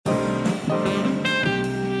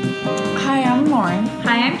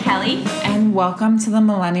I'm Kelly. And welcome to the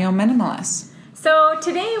Millennial Minimalists. So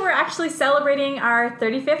today we're actually celebrating our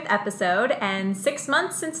 35th episode and 6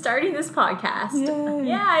 months since starting this podcast. Yay.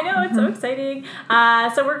 Yeah, I know, it's so exciting.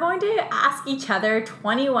 So we're going to ask each other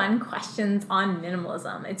 21 questions on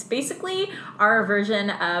minimalism. It's basically our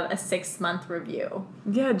version of a 6-month review.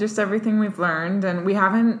 Yeah, just everything we've learned. And we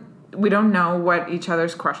don't know what each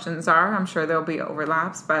other's questions are. I'm sure there'll be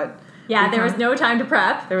overlaps, but... Yeah, there was no time to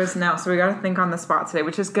prep. So we got to think on the spot today,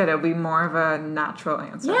 which is good. It'll be more of a natural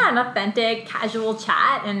answer. Yeah, an authentic, casual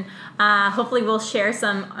chat, and hopefully we'll share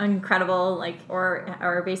some incredible,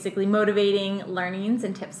 or basically motivating learnings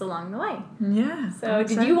and tips along the way. Yeah. So,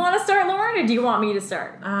 did you want to start, Lauren, or do you want me to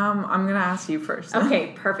start? I'm gonna ask you first. Okay,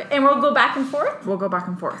 perfect. And we'll go back and forth. We'll go back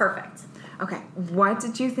and forth. Perfect. Okay. What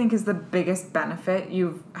did you think is the biggest benefit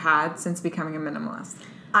you've had since becoming a minimalist?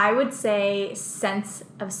 I would say sense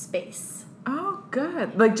of space. Oh,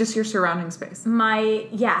 good. Like just your surrounding space. My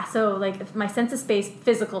sense of space,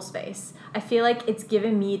 physical space. I feel like it's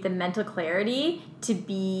given me the mental clarity to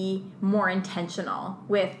be more intentional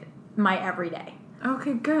with my everyday.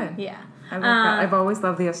 Okay, good. Yeah. I like that. I've always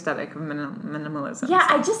loved the aesthetic of minimalism.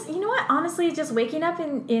 Yeah, you know what? Honestly, just waking up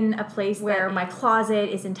in a place where my closet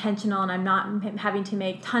is intentional and I'm not having to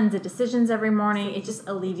make tons of decisions every morning, it just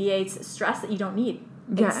alleviates stress that you don't need.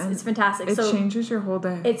 It's fantastic. It changes your whole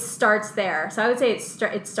day. It starts there. So I would say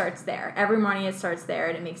it starts there. Every morning it starts there,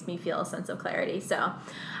 and it makes me feel a sense of clarity. So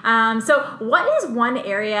what is one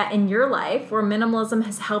area in your life where minimalism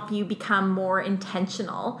has helped you become more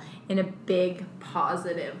intentional in a big,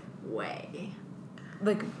 positive way?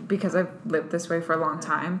 Because I've lived this way for a long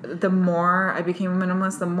time, the more I became a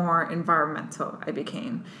minimalist, the more environmental I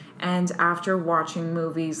became. And after watching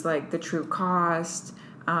movies like The True Cost,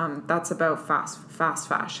 that's about fast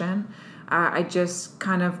fashion, I just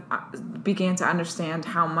kind of began to understand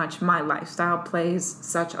how much my lifestyle plays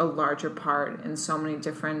such a larger part in so many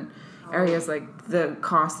different areas, like the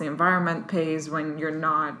cost the environment pays when you're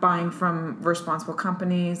not buying from responsible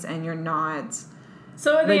companies and you're not...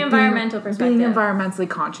 So the environmental perspective. Being environmentally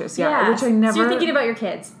conscious, which I never... So you're thinking about your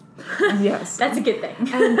kids. Yes. That's a good thing.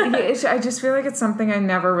 And I just feel like it's something I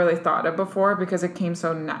never really thought of before because it came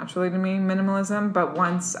so naturally to me, minimalism. But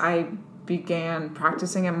once I began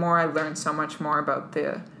practicing it more, I learned so much more about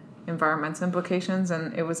the environmental implications,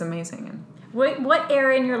 and it was amazing. And what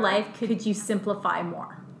area in your life could you simplify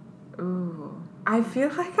more? Ooh. I feel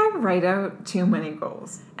like I write out too many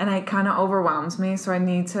goals and it kind of overwhelms me. So I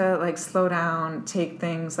need to slow down, take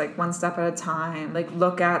things one step at a time,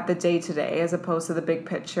 look at the day to day as opposed to the big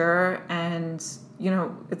picture. And,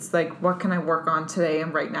 it's what can I work on today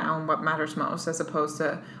and right now and what matters most as opposed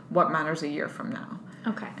to what matters a year from now.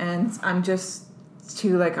 Okay. And I'm just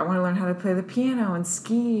too, I want to learn how to play the piano and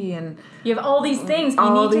ski and... You have all these things.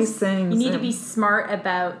 You need to be smart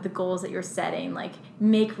about the goals that you're setting.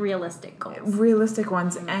 Make realistic goals. Realistic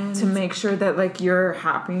ones. And to make sure that, you're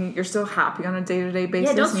happy. You're still happy on a day-to-day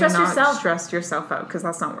basis. Yeah, don't stress yourself. You're not stressed yourself out because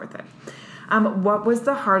that's not worth it. What was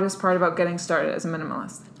the hardest part about getting started as a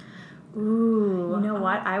minimalist? Ooh. You know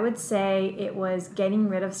what? I would say it was getting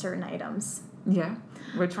rid of certain items. Yeah.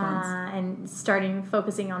 Which ones? And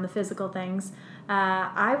focusing on the physical things.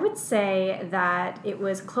 I would say that it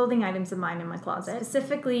was clothing items of mine in my closet,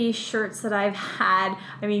 specifically shirts that I've had.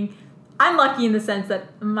 I mean, I'm lucky in the sense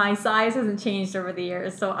that my size hasn't changed over the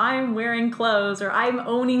years, so I'm wearing clothes or I'm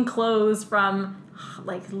owning clothes from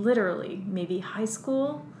literally maybe high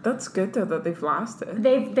school. That's good though that they've lasted.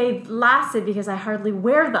 They've lasted because I hardly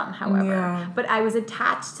wear them, however. Yeah. But I was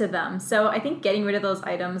attached to them. So I think getting rid of those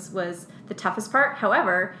items was the toughest part.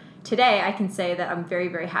 However, today I can say that I'm very,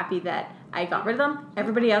 very happy that I got rid of them.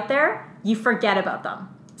 Everybody out there, you forget about them.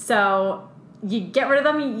 So you get rid of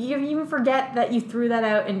them, you even forget that you threw that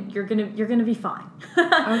out, and you're gonna be fine.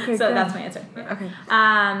 Okay, so good. That's my answer. Okay.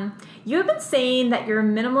 You have been saying that your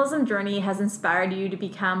minimalism journey has inspired you to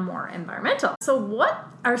become more environmental. So what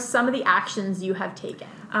are some of the actions you have taken?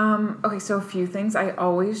 Okay, so a few things. I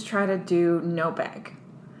always try to do no bag.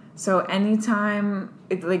 So anytime,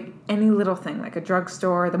 any little thing, like a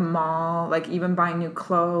drugstore, the mall, even buying new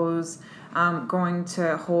clothes, going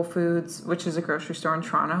to Whole Foods, which is a grocery store in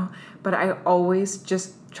Toronto, but I always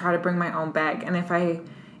just try to bring my own bag. And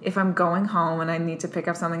if I'm going home and I need to pick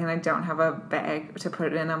up something and I don't have a bag to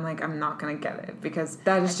put it in, I'm like, I'm not going to get it, because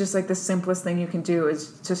that is just like the simplest thing you can do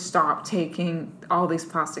is to stop taking all these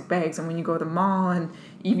plastic bags. And when you go to the mall and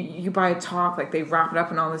you buy a top, like they wrap it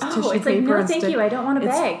up in all this tissue it's paper. like, no, and thank you, I don't want a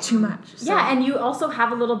bag. It's too much. So. Yeah, and you also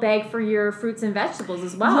have a little bag for your fruits and vegetables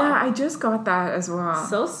as well. Yeah, I just got that as well.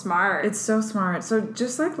 So smart. It's so smart. So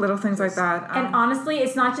just like little things like that. And honestly,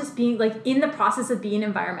 it's not just being like in the process of being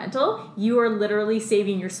environmental, you are literally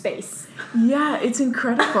saving your space. Yeah, it's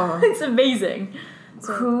incredible. It's amazing.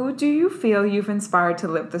 So, who do you feel you've inspired to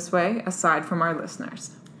live this way, aside from our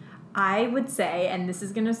listeners? I would say, and this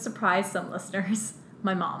is going to surprise some listeners,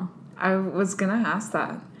 my mom. I was going to ask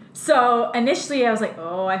that. So initially I was like,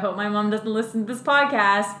 oh, I hope my mom doesn't listen to this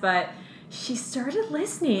podcast, but she started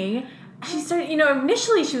listening. She started,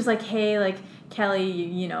 initially she was like, hey, like, Kelly,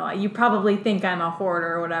 you probably think I'm a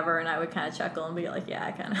hoarder or whatever, and I would kind of chuckle and be like, yeah,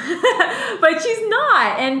 I kind of. But she's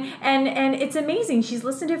not, and it's amazing. She's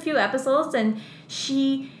listened to a few episodes, and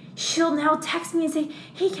she'll now text me and say,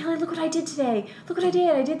 hey, Kelly, look what I did today. Look what I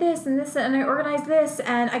did. I did this, and I organized this,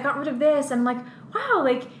 and I got rid of this. And I'm like, wow,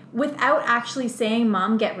 like, without actually saying,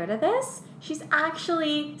 Mom, get rid of this, she's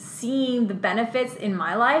actually seeing the benefits in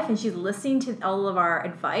my life, and she's listening to all of our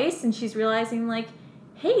advice, and she's realizing, like,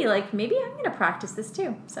 hey, like, maybe I'm going to practice this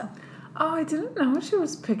too. So. Oh, I didn't know she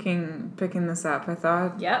was picking this up. I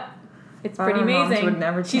thought. Yep. It's pretty amazing. Would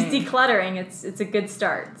never change. She's decluttering. It's a good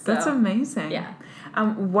start. So. That's amazing. Yeah.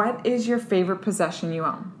 What is your favorite possession you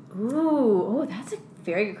own? Ooh, that's a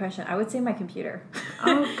very good question. I would say my computer.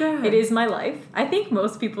 Oh, good. It is my life. I think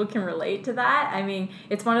most people can relate to that. I mean,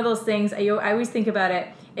 it's one of those things. I always think about it.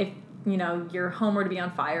 If your home were to be on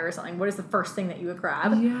fire or something, what is the first thing that you would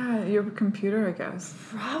grab? Yeah, your computer, I guess.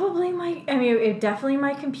 Probably definitely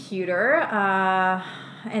my computer.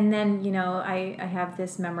 And then, I have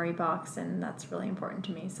this memory box, and that's really important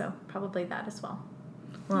to me. So probably that as well.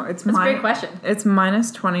 Well, that's a great question. It's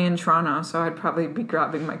 -20 in Toronto, so I'd probably be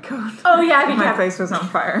grabbing my coat. Oh, yeah. If my place was on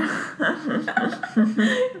fire.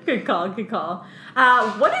 Good call.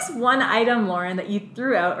 What is one item, Lauren, that you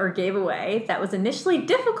threw out or gave away that was initially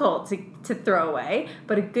difficult to throw away,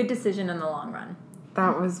 but a good decision in the long run?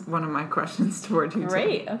 That was one of my questions toward you.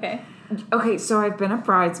 Great, okay. Okay, so I've been a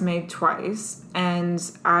bridesmaid twice, and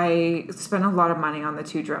I spent a lot of money on the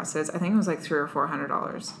 2 dresses. I think it was like $300 or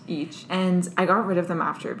 $400 each. And I got rid of them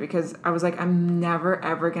after because I was like, I'm never,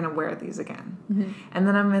 ever going to wear these again. Mm-hmm. And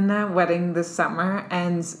then I'm in the wedding this summer,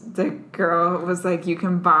 and the girl was like, you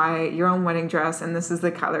can buy your own wedding dress, and this is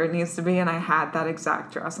the color it needs to be. And I had that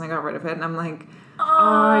exact dress, and I got rid of it. And I'm like,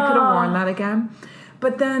 I could have worn that again.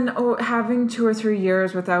 But then having 2 or 3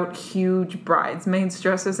 years without huge bridesmaids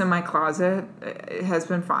dresses in my closet, it has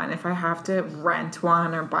been fine. If I have to rent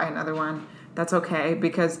one or buy another one, that's okay.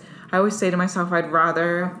 Because I always say to myself, I'd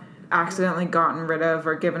rather accidentally gotten rid of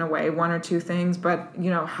or given away 1 or 2 things, but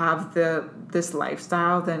have this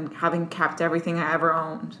lifestyle than having kept everything I ever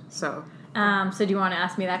owned. So do you want to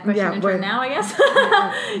ask me that question in turn now, I guess?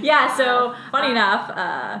 Yeah, so funny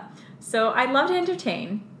enough, so I love to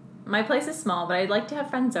entertain. My place is small, but I'd like to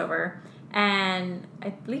have friends over. And I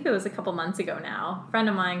believe it was a couple months ago now. A friend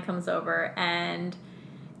of mine comes over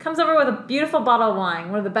with a beautiful bottle of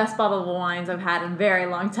wine. One of the best bottles of wines I've had in a very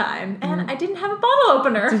long time. And I didn't have a bottle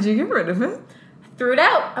opener. Did you get rid of it? I threw it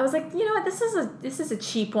out. I was like, you know what? This is a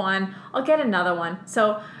cheap one. I'll get another one.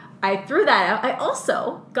 So I threw that out. I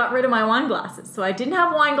also got rid of my wine glasses. So I didn't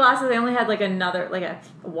have wine glasses. I only had like a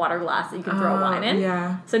water glass that you can throw wine in.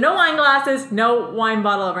 Yeah. So no wine glasses, no wine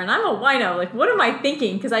bottle over. And I'm a wino. Like, what am I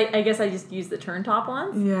thinking? Because I guess I just used the turn top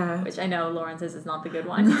ones. Yeah. Which I know Lauren says is not the good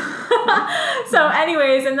one. So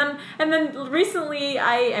anyways, and then recently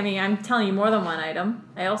I'm telling you more than one item.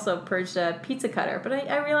 I also purged a pizza cutter, but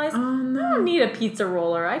I realized I don't need a pizza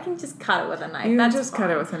roller. I can just cut it with a knife. You That's just fine.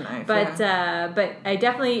 cut it with a knife. But but I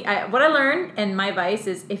definitely what I learned, and my advice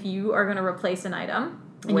is, if you are going to replace an item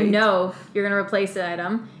and you know you're going to replace an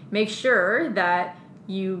item, make sure that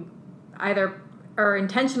you either are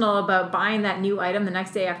intentional about buying that new item the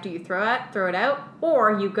next day after you throw it out,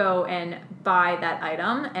 or you go and buy that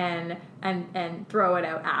item and throw it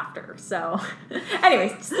out after. So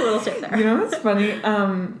anyways, just a little tip there. You know what's funny?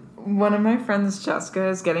 One of my friends, Jessica,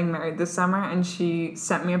 is getting married this summer, and she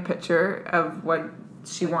sent me a picture of what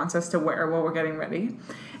she wants us to wear while we're getting ready.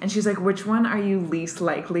 And she's like, which one are you least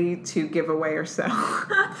likely to give away or sell?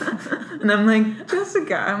 And I'm like,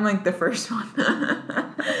 Jessica. I'm like, the first one.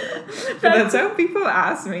 But that's how people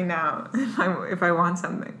ask me now if I want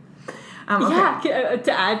something. Okay. Yeah,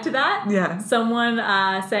 to add to that, yeah. someone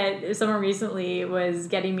recently was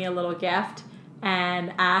getting me a little gift,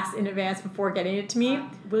 and asked in advance before getting it to me,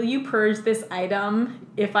 will you purge this item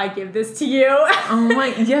if I give this to you? Oh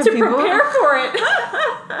my, yeah, to people prepare for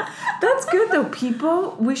it. That's good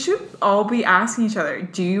though. We should all be asking each other,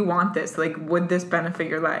 do you want this? Like, would this benefit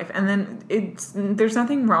your life? And then there's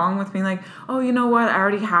nothing wrong with being like, oh, you know what? I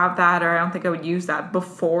already have that, or I don't think I would use that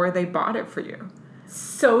before they bought it for you.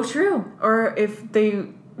 So true. Or if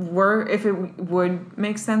it would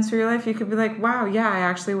make sense for your life, you could be like, wow, yeah, I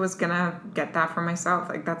actually was gonna get that for myself.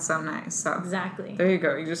 Like, that's so nice. So exactly. There you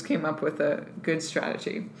go. You just came up with a good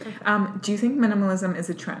strategy. Do you think minimalism is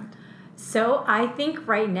a trend? So I think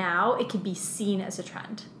right now it could be seen as a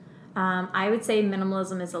trend. I would say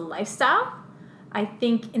minimalism is a lifestyle. I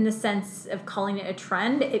think in the sense of calling it a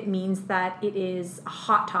trend, it means that it is a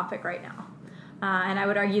hot topic right now. And I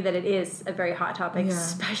would argue that it is a very hot topic,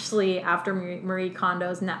 especially after Marie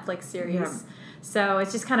Kondo's Netflix series. Yeah. So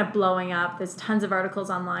it's just kind of blowing up. There's tons of articles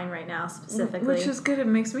online right now specifically. Which is good. It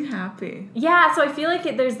makes me happy. Yeah, so I feel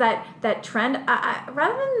like there's that trend.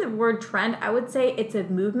 Rather than the word trend, I would say it's a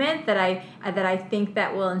movement that I think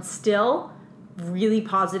that will instill really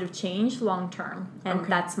positive change long term. And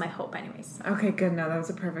that's my hope anyways. Okay, good. No, that was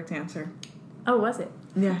a perfect answer. Oh, was it?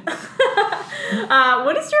 Yeah.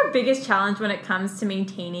 What is your biggest challenge when it comes to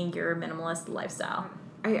maintaining your minimalist lifestyle?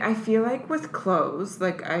 I feel like with clothes,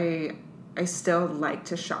 like I still like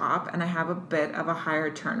to shop, and I have a bit of a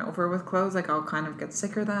higher turnover with clothes. Like, I'll kind of get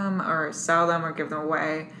sick of them or sell them or give them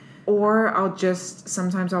away. Or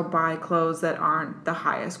sometimes I'll buy clothes that aren't the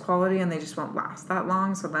highest quality and they just won't last that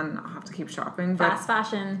long. So then I'll have to keep shopping. Fast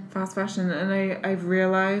fashion. And I've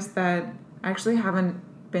realized that I actually haven't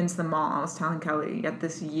been to the mall, I was telling Kelly, yet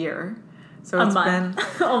this year. So it's been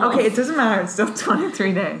okay, it doesn't matter, it's still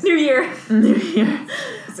 23 days. New Year.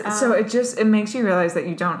 So it makes you realize that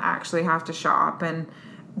you don't actually have to shop, and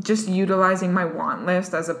just utilizing my want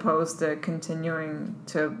list as opposed to continuing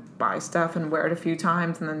to buy stuff and wear it a few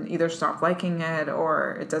times and then either stop liking it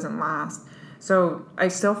or it doesn't last. So I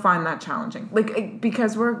still find that challenging. Like,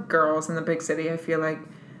 because we're girls in the big city, I feel like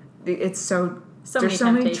it's there's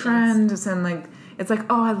so many trends, and like, it's like,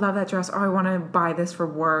 oh, I love that dress. Oh, I want to buy this for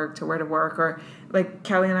work, to wear to work. Or like,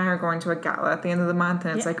 Kelly and I are going to a gala at the end of the month,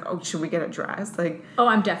 and it's like, oh, should we get a dress? Like, oh,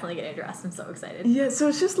 I'm definitely getting a dress. I'm so excited. Yeah, so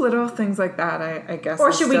it's just little things like that, I guess.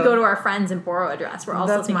 Or should we go to our friends and borrow a dress? We're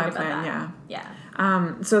also thinking about that. Yeah.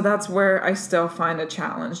 Yeah. So that's where I still find a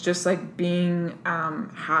challenge, just like being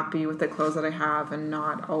happy with the clothes that I have and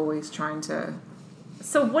not always trying to.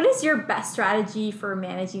 So what is your best strategy for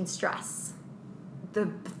managing stress? The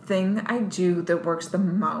thing I do that works the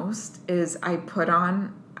most is I put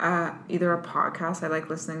on either a podcast. I like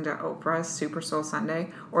listening to Oprah's Super Soul Sunday,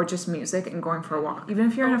 or just music and going for a walk. Even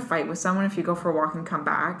if you're in a fight with someone, if you go for a walk and come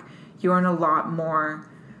back, you're in a lot more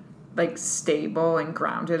like stable and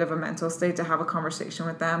grounded of a mental state to have a conversation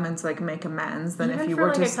with them and to like make amends than if you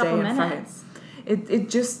were to stay and fight. It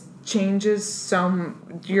just changes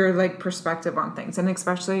your like perspective on things. And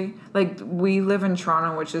especially like, we live in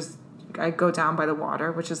Toronto, which is, I go down by the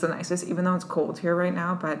water, which is the nicest, even though it's cold here right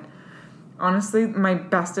now. But honestly, my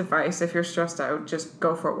best advice, if you're stressed out, just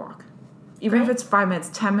go for a walk. Even if it's 5 minutes,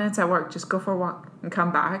 10 minutes at work, just go for a walk and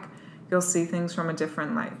come back. You'll see things from a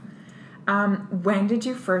different light. When did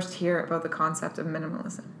you first hear about the concept of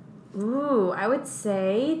minimalism? Ooh, I would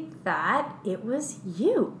say that it was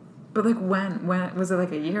you. But like, when was it?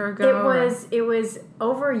 Like a year ago? It was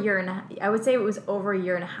over a year and I would say it was over a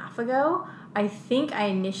year and a half ago. I think I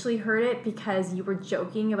initially heard it because you were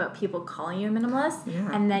joking about people calling you a minimalist,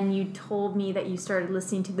 and then you told me that you started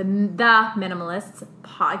listening to the Minimalists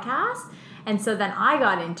podcast, and so then I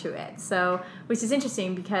got into it. So, which is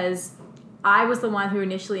interesting because I was the one who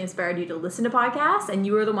initially inspired you to listen to podcasts, and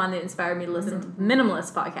you were the one that inspired me to listen to the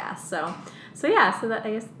Minimalist podcast. So that,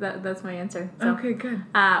 I guess that's my answer. So, okay, good.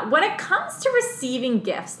 When it comes to receiving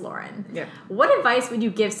gifts, Lauren, what advice would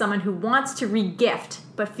you give someone who wants to re-gift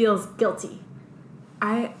but feels guilty?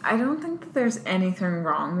 I don't think that there's anything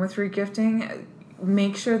wrong with regifting.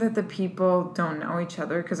 Make sure that the people don't know each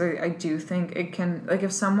other, because I do think it can, like,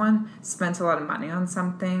 if someone spent a lot of money on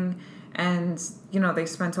something and, you know, they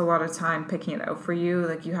spent a lot of time picking it out for you,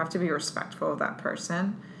 like, you have to be respectful of that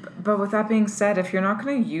person. But with that being said, if you're not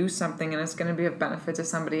going to use something and it's going to be of benefit to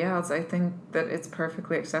somebody else, I think that it's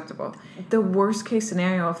perfectly acceptable. The worst case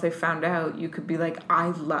scenario, if they found out, you could be like, I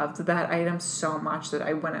loved that item so much that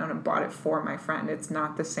I went out and bought it for my friend. It's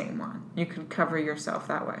not the same one. You could cover yourself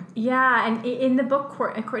that way. Yeah, and in the book,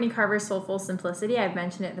 Courtney Carver's Soulful Simplicity, I've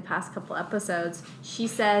mentioned it in the past couple episodes, she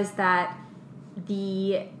says that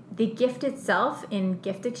the gift itself in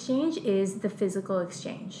gift exchange is the physical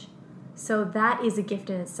exchange. So that is a gift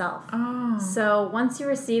in itself. Oh. So once you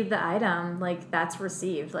receive the item, like that's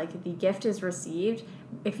received. Like the gift is received.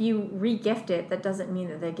 If you re-gift it, that doesn't mean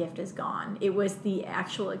that the gift is gone. It was the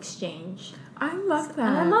actual exchange. I love that.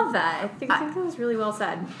 And I love that. I think that was really well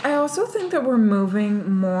said. I also think that we're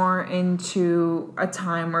moving more into a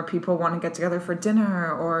time where people want to get together for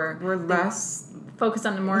dinner, or we're less focused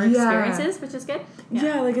on the more experiences, which is good.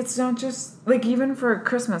 Yeah, like it's not just like even for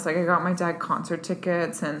Christmas, like I got my dad concert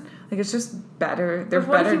tickets, and like it's just better. They're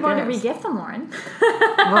what better if you want to gifts. re-gift them, Lauren?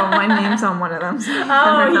 Well, my name's on one of them. So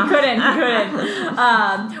Oh, he couldn't.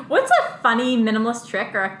 What's a funny minimalist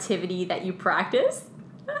trick or activity that you practice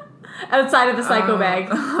outside of the psycho bag?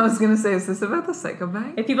 I was gonna say, is this about the psycho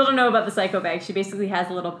bag? If people don't know about the psycho bag, she basically has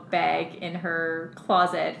a little bag in her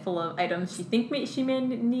closet full of items she she may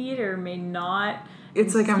need or may not.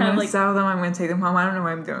 It's like I'm going to sell them, I'm going to take them home. I don't know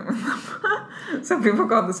what I'm doing with them. So people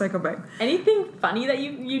call it the psycho bag. Anything funny that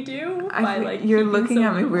you do? You're looking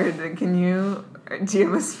at me weird. Do you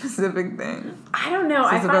have a specific thing? I don't know.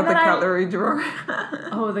 It's about the cutlery drawer.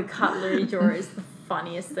 Oh, the cutlery drawer is the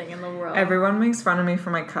funniest thing in the world. Everyone makes fun of me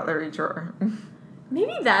for my cutlery drawer.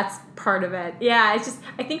 Maybe that's part of it. Yeah, it's just,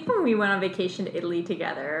 I think when we went on vacation to Italy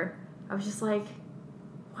together, I was just like,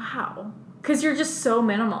 wow. Because you're just so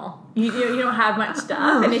minimal. You don't have much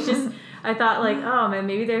stuff. And it's just, I thought like, oh man,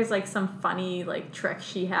 maybe there's like some funny like trick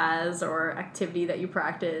she has or activity that you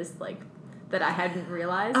practice like that I hadn't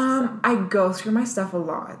realized. I go through my stuff a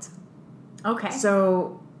lot. Okay.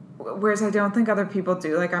 So, whereas I don't think other people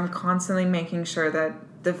do, like I'm constantly making sure that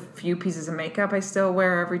the few pieces of makeup I still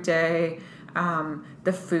wear every day,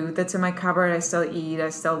 the food that's in my cupboard I still eat, I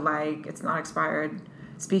still like, it's not expired.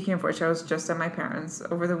 Speaking of which, I was just at my parents'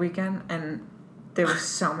 over the weekend, and there was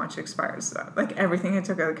so much expired stuff. Like, everything I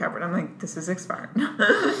took out of the cupboard, I'm like, this is expired.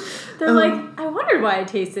 They're like, I wondered why it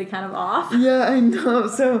tasted kind of off. Yeah, I know.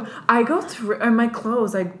 So, I go through my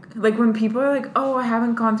clothes. Like, when people are like, oh, I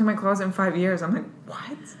haven't gone through my closet in 5 years, I'm like,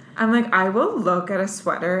 what? I'm like, I will look at a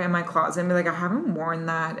sweater in my closet and be like, I haven't worn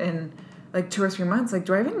that in, like, 2 or 3 months. Like,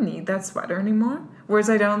 do I even need that sweater anymore? Whereas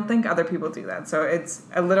I don't think other people do that. So it's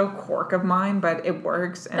a little quirk of mine, but it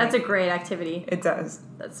works. And that's a great activity. It does.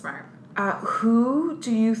 That's smart. Who do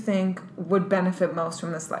you think would benefit most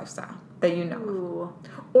from this lifestyle that you know Ooh.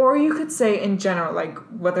 of? Or you could say in general, like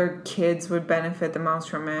whether kids would benefit the most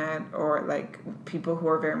from it, or like people who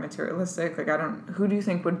are very materialistic. Like who do you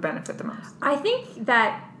think would benefit the most? I think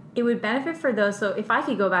that it would benefit for those. So if I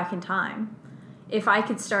could go back in time, if I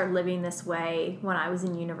could start living this way when I was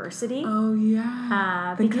in university. Oh,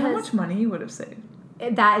 yeah. Think how much money you would have saved.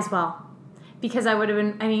 That as well. Because I would have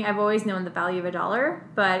been, I've always known the value of $1,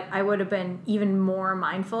 but I would have been even more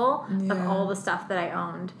mindful of all the stuff that I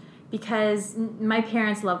owned. Because my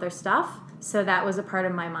parents love their stuff, so that was a part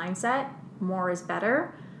of my mindset. More is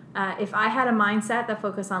better. If I had a mindset that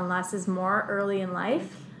focused on less is more early in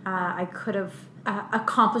life, I could have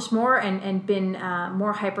accomplished more and been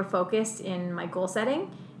more hyper-focused in my goal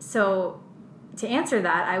setting. So to answer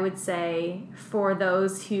that, I would say for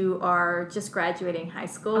those who are just graduating high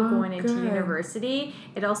school, going into university,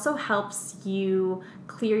 it also helps you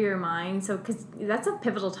clear your mind. So, because that's a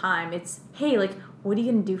pivotal time. It's, hey, like, what are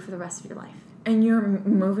you going to do for the rest of your life? And you're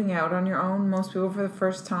moving out on your own, most people for the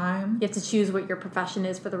first time. You have to choose what your profession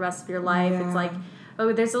is for the rest of your life. Yeah. It's like,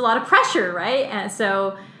 oh, there's a lot of pressure, right? And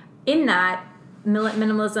so in that,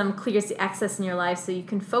 minimalism clears the excess in your life so you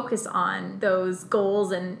can focus on those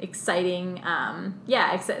goals and exciting,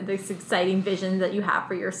 this exciting vision that you have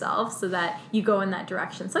for yourself so that you go in that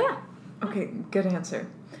direction. So, yeah. Okay, good answer.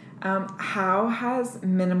 How has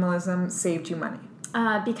minimalism saved you money?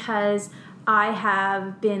 Because I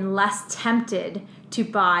have been less tempted to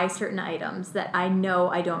buy certain items that I know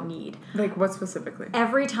I don't need. Like what specifically?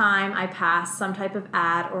 Every time I pass some type of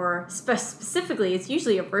ad, or specifically, it's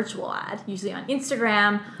usually a virtual ad, usually on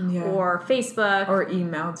Instagram or Facebook. Or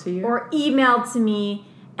emailed to you. Or emailed to me.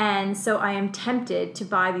 And so I am tempted to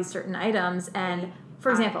buy these certain items. And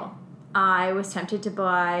for example, I was tempted to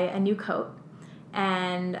buy a new coat.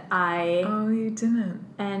 And Oh, you didn't.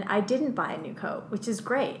 And I didn't buy a new coat, which is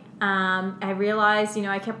great. I realized,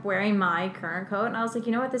 I kept wearing my current coat, and I was like,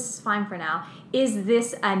 you know what, this is fine for now. Is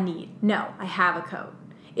this a need? No, I have a coat.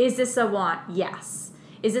 Is this a want? Yes.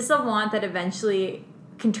 Is this a want that eventually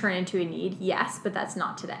can turn into a need? Yes, but that's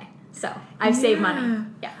not today. So I've saved money.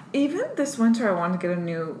 Yeah. Even this winter, I wanted to get a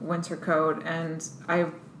new winter coat, and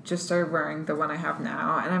I've just started wearing the one I have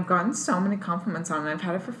now, and I've gotten so many compliments on it. I've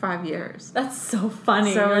had it for 5 years. That's so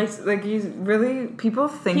funny. So it's like people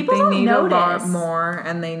think they need a lot more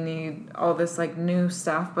and they need all this like new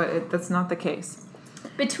stuff, but that's not the case.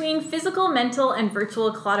 Between physical, mental, and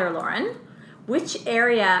virtual clutter, Lauren, which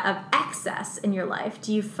area of excess in your life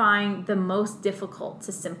do you find the most difficult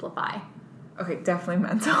to simplify? Okay, definitely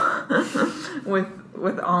mental.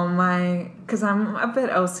 with all my, because I'm a bit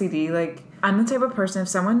OCD. Like, I'm the type of person, if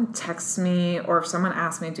someone texts me or if someone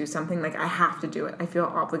asks me to do something, like, I have to do it. I feel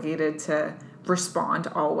obligated to respond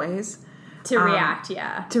always. To react,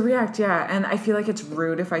 yeah. To react, yeah. And I feel like it's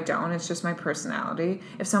rude if I don't. It's just my personality.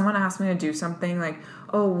 If someone asks me to do something like,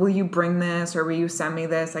 oh, will you bring this or will you send me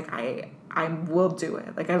this? Like, I will do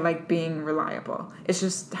it. Like, I like being reliable. It's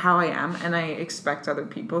just how I am, and I expect other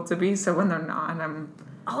people to be. So when they're not, I'm...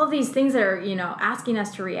 All of these things that are, asking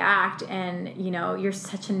us to react, and, you're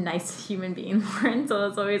such a nice human being, Lauren. So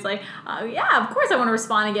it's always like, yeah, of course I want to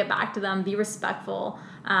respond and get back to them, be respectful.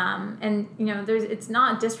 And, it's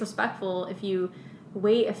not disrespectful if you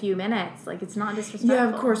wait a few minutes. Like, it's not disrespectful. Yeah,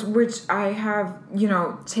 of course, which I have,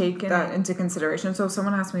 taken that into consideration. So if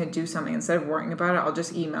someone asks me to do something, instead of worrying about it, I'll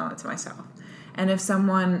just email it to myself. And if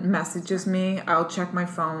someone messages me, I'll check my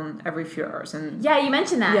phone every few hours. And yeah, you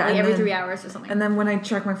mentioned that, like every 3 hours or something. And then when I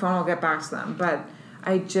check my phone, I'll get back to them. But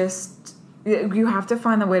you have to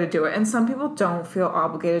find the way to do it. And some people don't feel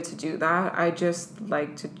obligated to do that. I just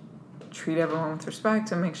like to treat everyone with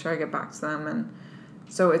respect and make sure I get back to them. And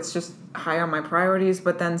so it's just high on my priorities.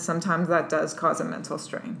 But then sometimes that does cause a mental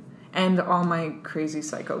strain. And all my crazy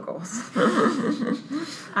psycho goals.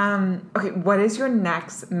 Okay, what is your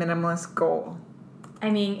next minimalist goal? I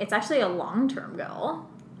mean, it's actually a long-term goal.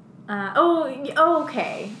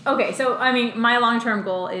 Okay. Okay, so, I mean, my long-term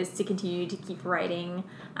goal is to continue to keep writing,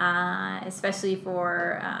 especially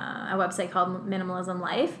for a website called Minimalism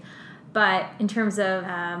Life. But in terms of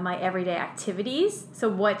my everyday activities, so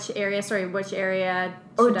which area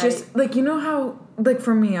or just, like, how, like,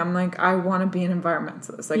 for me, I'm like, I want to be an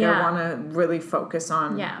environmentalist. Like, I want to really focus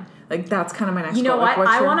on, like, that's kind of my next goal. You know what? Like,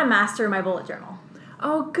 I want to master my bullet journal.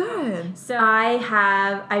 Oh, good. So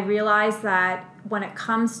I realized that when it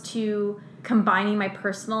comes to combining my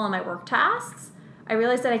personal and my work tasks, I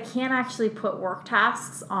realized that I can't actually put work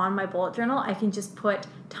tasks on my bullet journal. I can just put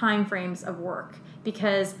time frames of work,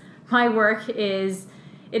 because my work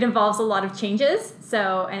it involves a lot of changes.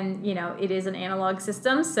 So, and it is an analog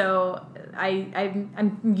system. So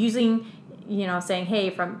I'm using, saying, hey,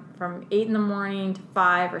 from 8 in the morning to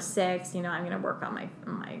 5 or 6, I'm going to work on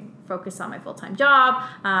my focus on my full-time job.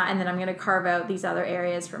 And then I'm going to carve out these other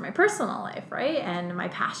areas for my personal life, right? And my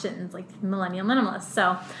passions, like millennial minimalist.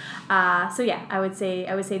 So yeah, I would say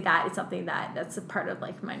that is something that's a part of,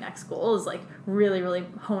 like, my next goal, is, like, really, really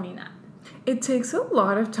honing that. It takes a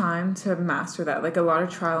lot of time to master that, like a lot of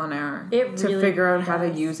trial and error to figure out how to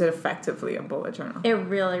use it effectively, a bullet journal. It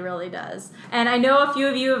really, really does. And I know a few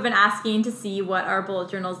of you have been asking to see what our bullet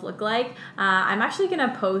journals look like. I'm actually going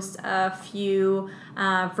to post a few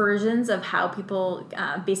versions of how people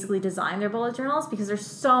basically design their bullet journals, because there's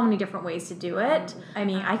so many different ways to do it. I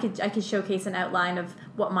mean, I could showcase an outline of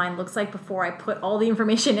what mine looks like before I put all the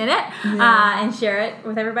information in it and share it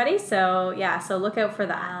with everybody. So yeah, so look out for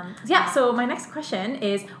that. So my next question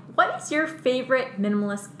is, what is your favorite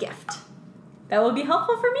minimalist gift that will be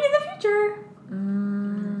helpful for me in the future?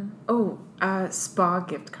 Spa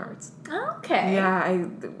gift cards. Okay. Yeah,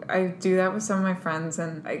 I do that with some of my friends,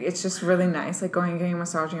 and it's just really nice, like going and getting a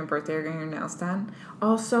massage on your birthday or getting your nails done.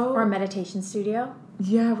 Also, or a meditation studio.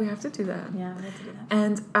 Yeah, we have to do that. Yeah, we have to do that.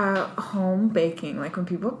 And home baking, like when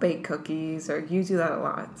people bake cookies, or you do that a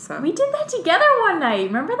lot. So we did that together one night.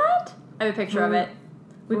 Remember that? I have a picture of it.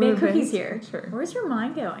 We made cookies here. Sure. Where's your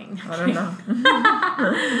mind going? I don't know.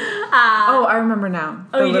 I remember now.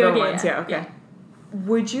 The you little do? ones. Yeah, okay. Yeah.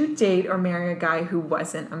 Would you date or marry a guy who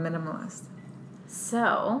wasn't a minimalist?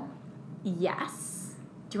 So, yes.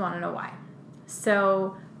 Do you want to know why?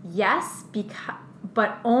 So, yes,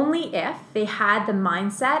 but only if they had the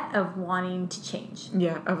mindset of wanting to change.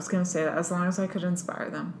 Yeah, I was going to say that, as long as I could inspire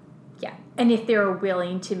them. Yeah, and if they were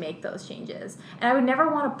willing to make those changes. And I would never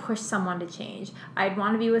want to push someone to change. I'd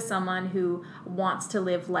want to be with someone who wants to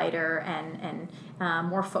live lighter and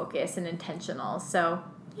more focused and intentional. So,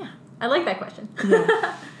 yeah, I like that question.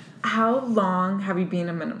 Yeah. How long have you been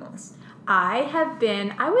a minimalist?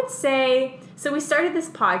 I would say, so we started this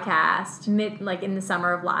podcast in the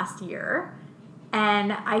summer of last year.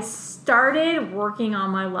 And I started working on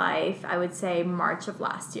my life, I would say, March of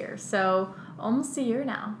last year. So almost a year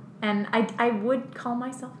now. And I would call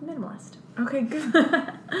myself a minimalist. Okay, good.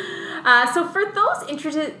 So for those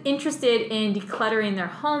interested in decluttering their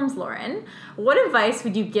homes, Lauren, what advice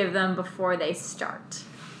would you give them before they start?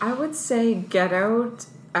 I would say get out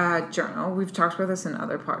a journal. We've talked about this in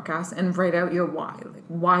other podcasts, and write out your why. Like,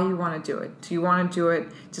 why you want to do it. Do you want to do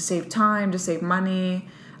it to save time, to save money,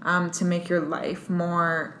 to make your life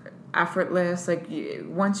more effortless. Like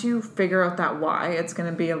once you figure out that why, it's going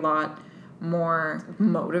to be a lot more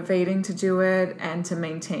motivating to do it and to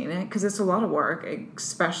maintain it, because it's a lot of work,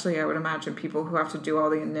 especially I would imagine people who have to do all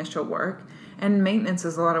the initial work, and maintenance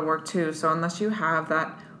is a lot of work too. So unless you have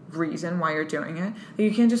that reason why you're doing it,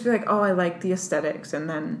 you can't just be like, oh, I like the aesthetics, and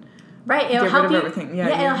then right, it'll get help rid you, of everything.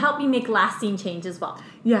 it'll help you make lasting change as well.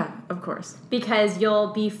 Yeah, of course. Because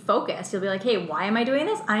you'll be focused. You'll be like, hey, why am I doing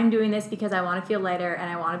this? I'm doing this because I want to feel lighter and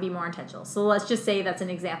I want to be more intentional. So let's just say that's an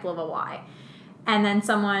example of a why. And then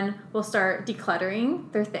someone will start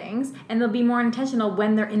decluttering their things, and they'll be more intentional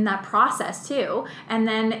when they're in that process too. And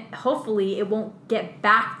then hopefully it won't get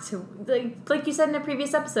back to, like you said in a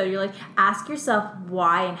previous episode, you're like, ask yourself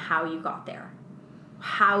why and how you got there.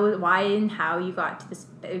 Why and how you got to this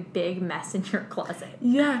big mess in your closet.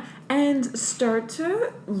 Yeah, and start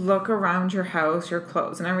to look around your house, your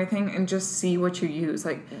clothes and everything, and just see what you use.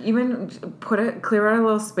 Like, even clear out a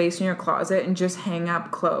little space in your closet and just hang up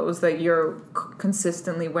clothes that you're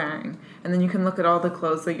consistently wearing. And then you can look at all the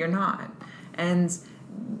clothes that you're not. And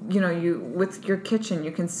you with your kitchen,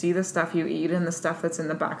 you can see the stuff you eat and the stuff that's in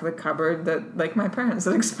the back of the cupboard that, like my parents,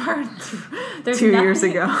 that expired 2 years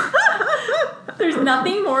ago. There's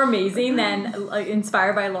nothing more amazing than,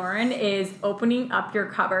 inspired by Lauren, is opening up your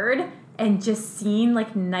cupboard and just seeing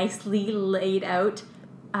nicely laid out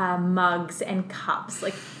mugs and cups.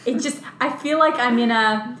 I feel like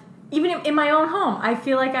I'm even in my own home, I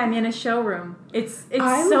feel like I'm in a showroom. It's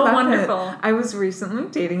so wonderful. I was recently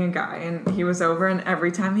dating a guy, and he was over, and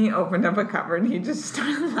every time he opened up a cupboard, he just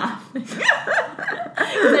started laughing.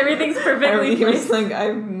 Because everything's perfectly He was like,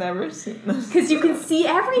 I've never seen this. Because you can see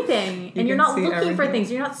everything, and you're not looking for things.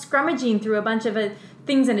 You're not scrummaging through a bunch of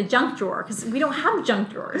things in a junk drawer, because we don't have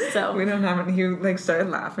junk drawers. So we don't have it. He started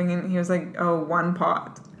laughing, and he was like, oh, one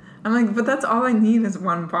pot. I'm like, but that's all I need is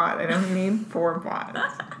one pot. I don't need 4 pots.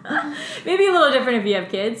 Maybe a little different if you have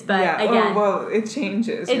kids, but again. Well, it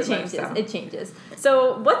changes. It changes.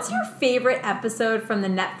 So what's your favorite episode from the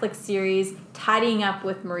Netflix series Tidying Up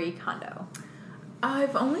with Marie Kondo?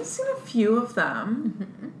 I've only seen a few of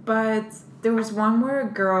them, but there was one where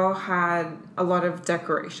a girl had a lot of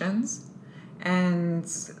decorations. And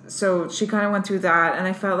so she kind of went through that, and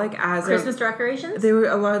I felt like as Christmas decorations? A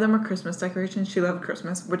lot of them are Christmas decorations. She loved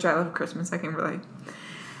Christmas, which I love Christmas, I can relate.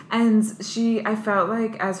 And I felt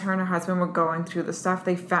like as her and her husband were going through the stuff,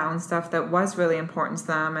 they found stuff that was really important to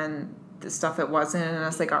them and the stuff that wasn't, and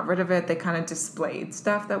as they got rid of it, they kind of displayed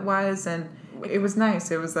stuff that was, and it was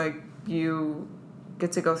nice. It was like you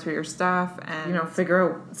get to go through your stuff and figure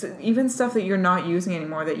out even stuff that you're not using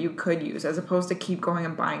anymore that you could use, as opposed to keep going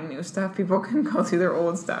and buying new stuff. People can go through their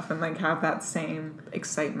old stuff and have that same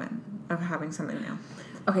excitement of having something new.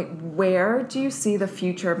 Okay, where do you see the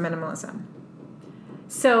future of minimalism?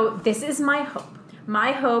 So this is my hope.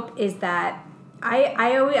 My hope is that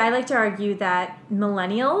I like to argue that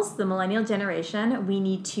millennials, the millennial generation, we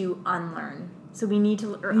need to unlearn. So we need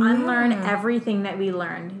to unlearn everything that we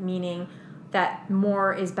learned, meaning that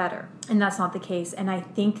more is better. And that's not the case. And I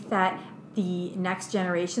think that the next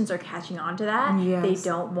generations are catching on to that. Yes. They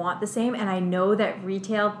don't want the same. And I know that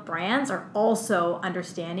retail brands are also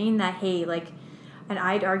understanding that, hey, and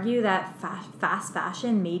I'd argue that fast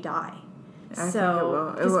fashion may die. I think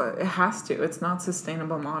it will. It has to. It's not a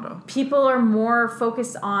sustainable model. People are more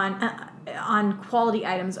focused on quality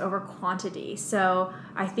items over quantity. So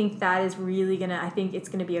I think that is really I think it's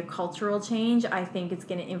gonna be a cultural change. I think it's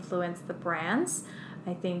gonna influence the brands.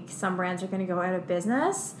 I think some brands are gonna go out of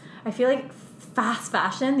business. I feel like fast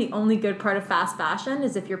fashion, the only good part of fast fashion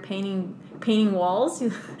is if you're painting walls.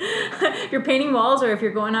 If you're painting walls, or if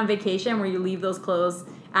you're going on vacation where you leave those clothes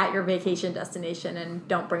at your vacation destination and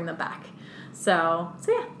don't bring them back. So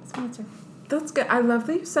yeah, that's my answer. That's good. I love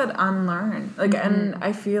that you said unlearn. And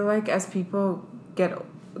I feel like as people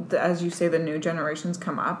as you say, the new generations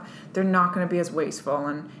come up, they're not going to be as wasteful,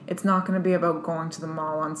 and it's not going to be about going to the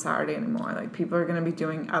mall on Saturday anymore. People are going to be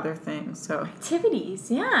doing other things. So activities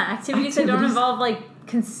that don't involve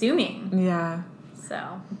consuming. Yeah.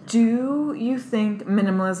 So, do you think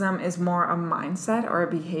minimalism is more a mindset or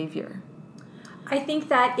a behavior? I think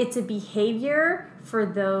that it's a behavior for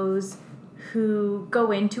those who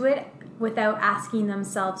go into it without asking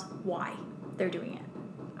themselves why they're doing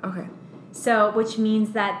it. Okay. So, which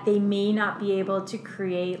means that they may not be able to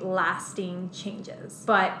create lasting changes.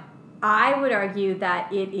 But I would argue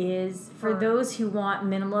that it is, for those who want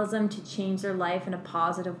minimalism to change their life in a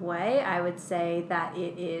positive way, I would say that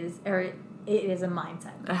it is a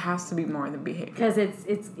mindset. It has to be more than behavior. Because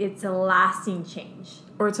it's a lasting change.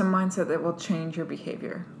 Or it's a mindset that will change your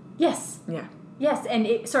behavior. Yes. Yeah. Yes, and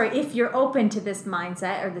if you're open to this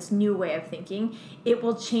mindset or this new way of thinking, it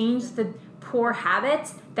will change the poor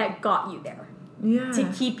habits that got you there. Yeah.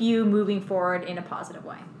 To keep you moving forward in a positive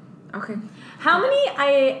way. Okay. How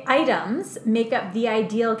many items make up the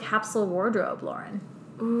ideal capsule wardrobe, Lauren?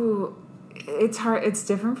 Ooh, it's hard. It's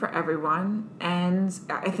different for everyone. And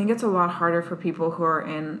I think it's a lot harder for people who are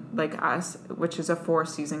in, like us, which is a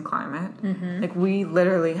 4-season climate. Mm-hmm. Like, we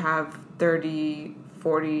literally have 30,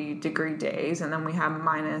 40 degree days, and then we have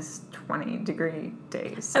minus 20 degree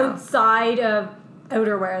days. So. Outside of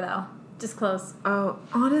outerwear, though. Just clothes. Oh,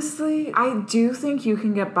 honestly, I do think you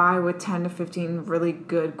can get by with 10 to 15 really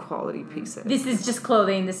good quality pieces. This is just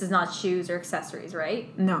clothing. This is not shoes or accessories,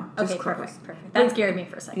 right? No, just okay, clothes. perfect. That scared me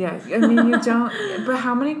for a second. Yeah, I mean, you don't... But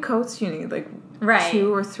how many coats do you need? Like, right.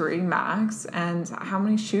 2 or 3 max? And how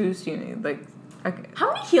many shoes do you need? Like...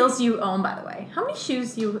 How many heels do you own, by the way? How many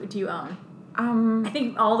shoes do you own? I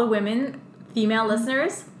think all the female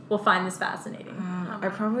listeners, will find this fascinating. I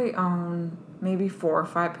probably own... maybe 4 or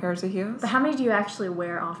 5 pairs of heels. But how many do you actually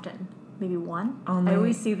wear often? Maybe one? Only. I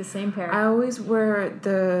always see the same pair. I always wear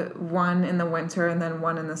the one in the winter and then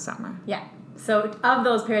one in the summer. Yeah. So of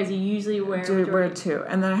those pairs, you usually wear... wear 2.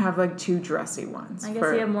 And then I have like 2 dressy ones. I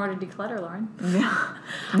guess you have more to declutter, Lauren. Yeah.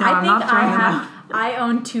 No, I'm not trying that. I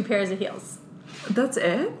own 2 pairs of heels. That's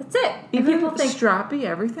it? That's it. Even and people think... strappy,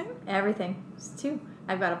 everything? Everything. Just 2.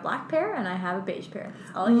 I've got a black pair and I have a beige pair.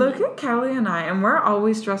 That's all I Look need. at Kelly and I, and we're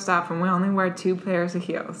always dressed up, and we only wear 2 pairs of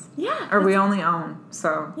heels. Yeah. Or we only own,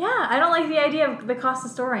 so. Yeah, I don't like the idea of the cost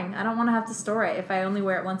of storing. I don't want to have to store it if I only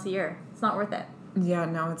wear it once a year. It's not worth it. Yeah,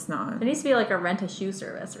 no, it's not. There needs to be like a rent-a-shoe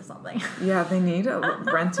service or something. Yeah, they need a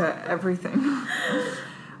rent-a-everything.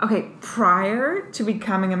 Okay, prior to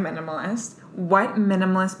becoming a minimalist, what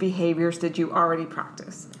minimalist behaviors did you already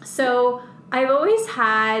practice? So, I've always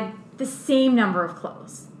had the same number of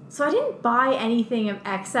clothes. So I didn't buy anything of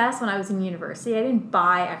excess when I was in university. I didn't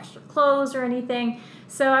buy extra clothes or anything.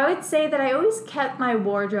 So I would say that I always kept my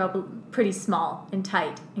wardrobe pretty small and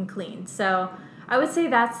tight and clean. So I would say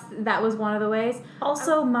that was one of the ways.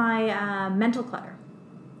 Also, my mental clutter.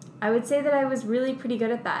 I would say that I was really pretty good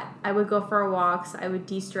at that. I would go for walks. I would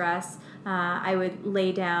de-stress. I would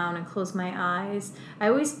lay down and close my eyes. I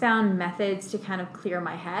always found methods to kind of clear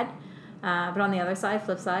my head. But on the other side,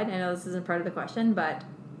 flip side, I know this isn't part of the question, but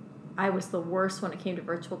I was the worst when it came to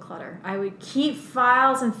virtual clutter. I would keep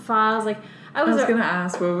files and files. Like I was going to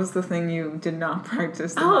ask, what was the thing you did not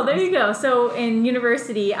practice? There you go. So in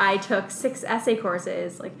university, I took 6 essay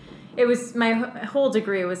courses. Like it was my whole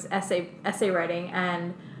degree was essay writing,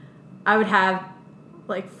 and I would have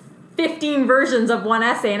like 15 versions of one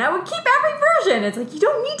essay, and I would keep every version. It's like you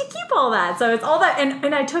don't need to keep all that. So it's all that,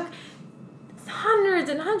 and I took hundreds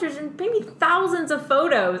and hundreds and maybe thousands of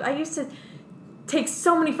photos. I used to take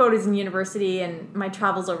so many photos in university and my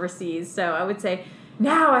travels overseas. So I would say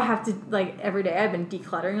now I have to, like, every day I've been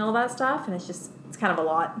decluttering all that stuff, and it's kind of a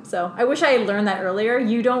lot. So I wish I had learned that earlier.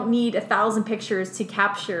 You don't need 1,000 pictures to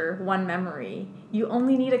capture one memory. You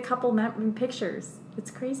only need a couple pictures. It's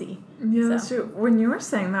crazy. Yeah, that's true. When you were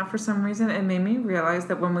saying that, for some reason, it made me realize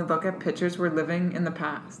that when we look at pictures, we're living in the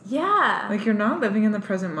past. Yeah. Like, you're not living in the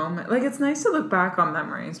present moment. Like, it's nice to look back on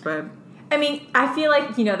memories, but... I mean, I feel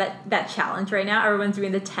like, that challenge right now, everyone's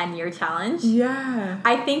doing the 10-year challenge. Yeah.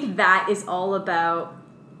 I think that is all about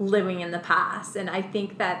living in the past, and I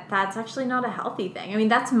think that that's actually not a healthy thing. I mean,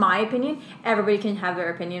 that's my opinion. Everybody can have their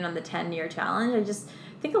opinion on the 10-year challenge. I just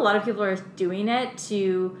think a lot of people are doing it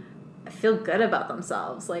to feel good about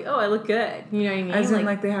themselves. Like, oh, I look good. You know what I mean? As in,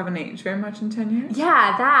 like they haven't aged very much in 10 years?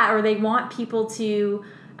 Yeah, that. Or they want people to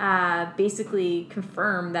basically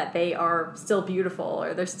confirm that they are still beautiful,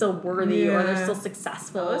 or they're still worthy, or they're still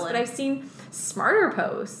successful. But I've seen smarter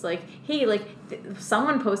posts. Like, hey,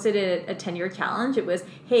 someone posted a 10-year challenge. It was,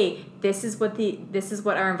 hey, this is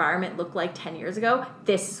what our environment looked like 10 years ago.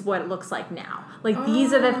 This is what it looks like now. Like,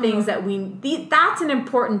 these are the things that that's an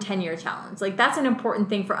important 10-year challenge. Like, that's an important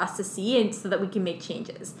thing for us to see, and so that we can make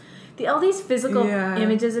changes. All these physical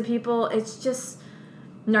images of people, it's just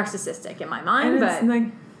narcissistic in my mind.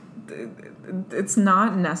 And it's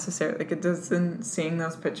not necessary. Like, it doesn't, seeing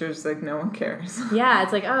those pictures, like, no one cares. Yeah,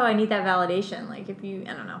 it's like, oh, I need that validation. Like, I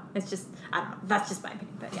don't know. It's just, I don't know. That's just my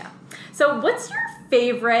opinion, but yeah. So what's your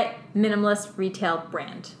favorite minimalist retail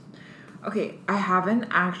brand? Okay, I haven't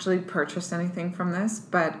actually purchased anything from this,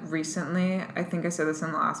 but recently, I think I said this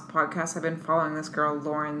in the last podcast, I've been following this girl,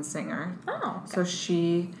 Lauren Singer. Oh, okay. So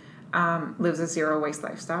she lives a zero waste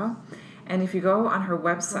lifestyle. And if you go on her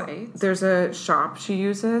website, there's a shop she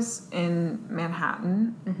uses in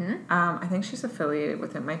Manhattan. I think she's affiliated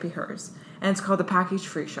with it. It might be hers. And it's called the Package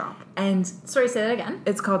Free Shop. And Sorry, say that again.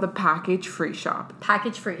 it's called the Package Free Shop.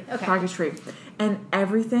 Package free. Okay. Package free. And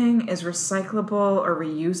everything is recyclable or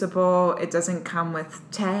reusable. It doesn't come with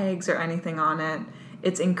tags or anything on it.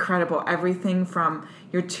 It's incredible. Everything from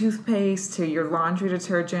your toothpaste to your laundry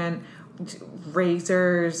detergent,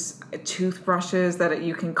 razors, toothbrushes that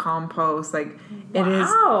you can compost. Like, it is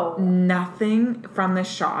nothing from the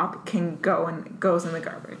shop goes in the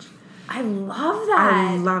garbage. I love that.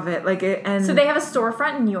 I love it. Like it, and so they have a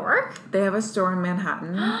storefront in New York? They have a store in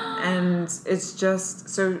Manhattan, and it's just,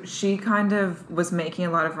 so she kind of was making a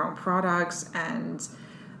lot of her own products, and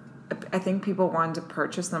I think people wanted to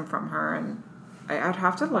purchase them from her, and I'd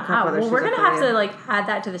have to look up whether she's we're gonna have to affiliated. add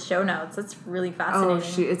that to the show notes. That's really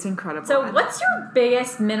fascinating. It's incredible. So what's your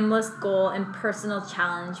biggest minimalist goal and personal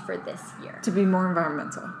challenge for this year? To be more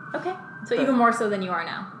environmental. Okay, so even more so than you are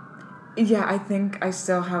now. Yeah, I think I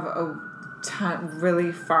still have a ton,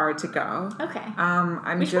 really far to go. Okay.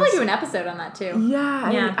 We should probably do an episode on that too.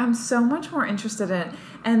 Yeah. I'm so much more interested in it.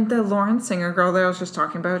 And the Lauren Singer girl that I was just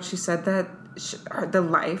talking about, she said that the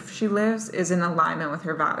life she lives is in alignment with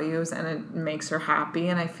her values, and it makes her happy.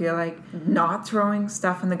 And I feel like not throwing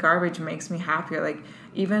stuff in the garbage makes me happier. Like,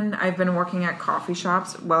 even I've been working at coffee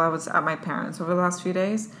shops while I was at my parents' over the last few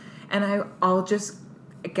days, and I'll just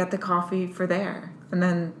get the coffee for there. And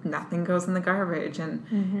then nothing goes in the garbage. And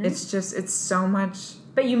it's so much.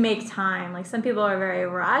 But you make time. Like, some people are very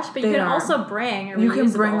rushed, but you can also bring a reusable. You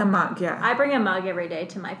can bring the mug, yeah. I bring a mug every day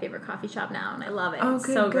to my favorite coffee shop now, and I love it. Oh, it's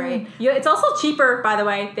good, so good. great. It's also cheaper, by the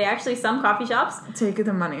way. They actually, some coffee shops take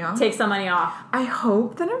the money off. Take some money off. I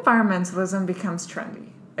hope that environmentalism becomes trendy.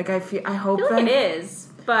 Like, I hope like that it is.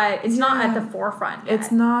 But it's not at the forefront yet.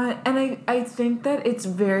 It's not, and I think that it's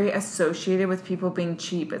very associated with people being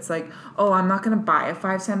cheap. It's like, oh, I'm not going to buy a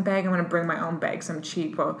 5-cent bag. I'm going to bring my own bag, so I'm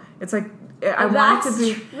cheap. Well, it's like, I want it to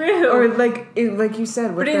be true. Or like you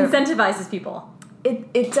said, with but it incentivizes people.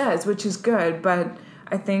 It does, which is good. But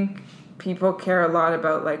I think people care a lot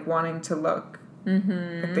about like wanting to look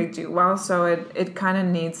like they do well. So it kind of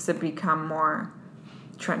needs to become more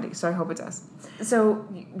trendy. So I hope it does. So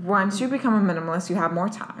once you become a minimalist, you have more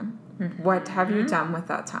time. What have you done with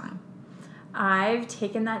that time? I've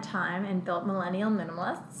taken that time and built Millennial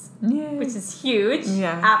Minimalists, Yay. which is huge.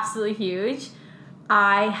 Yeah. Absolutely huge.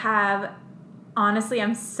 Honestly,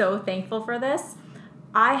 I'm so thankful for this.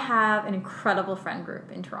 I have an incredible friend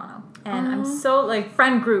group in Toronto. And I'm so,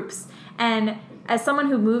 friend groups. And as someone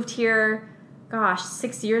who moved here,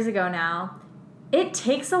 6 years ago now, it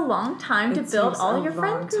takes a long time to build all your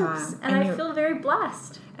friend groups. And I feel very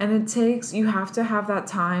blessed. And you have to have that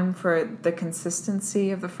time for the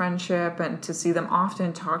consistency of the friendship and to see them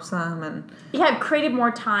often, talk to them. And yeah, I've created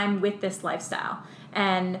more time with this lifestyle.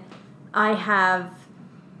 And I have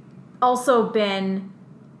also been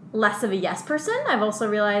less of a yes person. I've also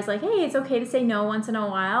realized, hey, it's okay to say no once in a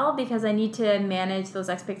while because I need to manage those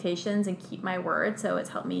expectations and keep my word. So it's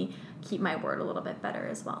helped me keep my word a little bit better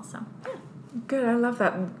as well. So, yeah. Good, I love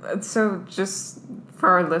that. So just for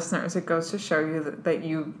our listeners, it goes to show you that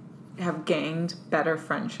you have gained better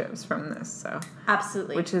friendships from this. So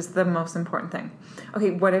absolutely. Which is the most important thing.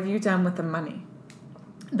 Okay, what have you done with the money?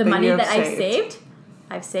 The money that I've saved?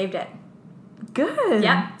 I've saved it. Good.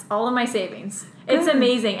 Yeah, it's all of my savings. Good. It's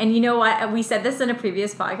amazing. And you know what? We said this in a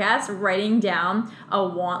previous podcast. Writing down a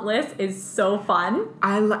want list is so fun.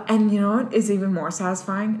 And you know what is even more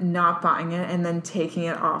satisfying? Not buying it and then taking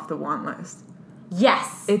it off the want list.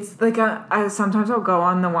 Yes. It's like sometimes I'll go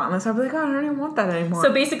on the want list. I'll be like, oh, I don't even want that anymore.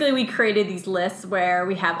 So basically we created these lists where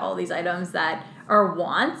we have all these items that are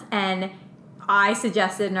wants. And I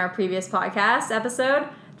suggested in our previous podcast episode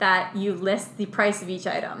that you list the price of each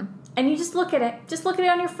item. And you just look at it. Just look at it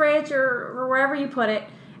on your fridge or wherever you put it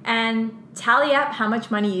and tally up how much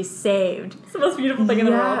money you saved. It's the most beautiful thing in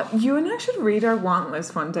the world. You and I should read our want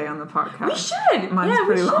list one day on the podcast. We should. Mine's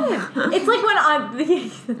pretty long. It's like when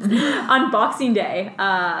on Boxing Day,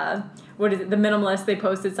 what is it? The Minimalist, they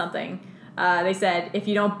posted something. They said, if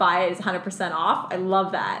you don't buy it, it's 100% off. I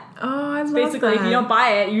love that. Oh, I love Basically, that. if you don't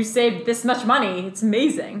buy it, you saved this much money. It's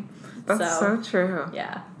amazing. That's so true.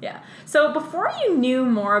 Yeah. So before you knew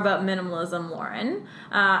more about minimalism, Lauren,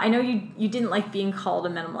 I know you didn't like being called a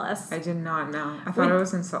minimalist. I did not know. I thought it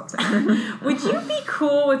was insulting. Would you be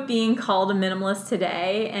cool with being called a minimalist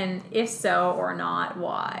today? And if so or not,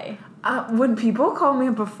 why? When people called me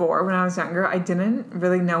before, when I was younger, I didn't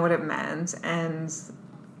really know what it meant. And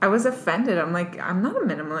I was offended. I'm like, I'm not a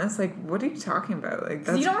minimalist. Like, what are you talking about? Like,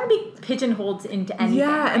 you don't want to be pigeonholed into anything.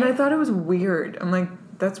 Yeah, right? and I thought it was weird. I'm like,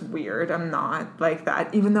 that's weird. I'm not like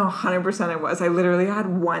that. Even though 100% I was. I literally had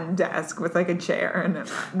one desk with like a chair and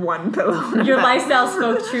one pillow. And your lifestyle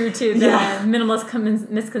spoke true to the minimalist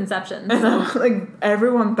misconceptions. Like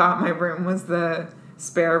everyone thought my room was the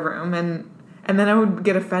spare room, and then I would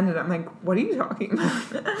get offended. I'm like, what are you talking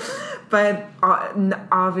about? But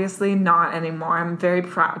obviously not anymore. I'm very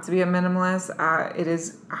proud to be a minimalist. It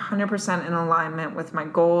is 100% in alignment with my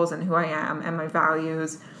goals and who I am and my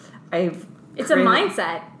values. It's a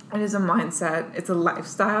mindset. It is a mindset. It's a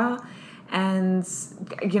lifestyle. And,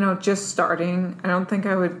 just starting, I don't think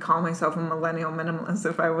I would call myself a millennial minimalist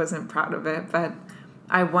if I wasn't proud of it, but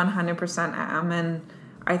I 100% am. And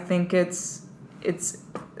I think it's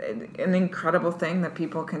an incredible thing that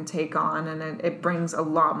people can take on, and it brings a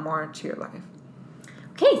lot more to your life.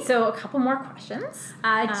 Okay, so a couple more questions.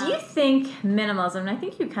 Do you think minimalism, and I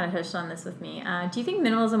think you kind of touched on this with me, do you think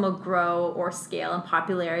minimalism will grow or scale in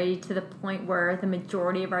popularity to the point where the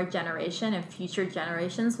majority of our generation and future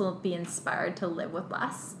generations will be inspired to live with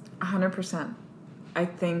less? 100%. I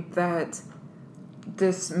think that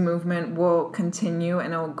this movement will continue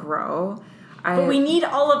and it will grow. But we need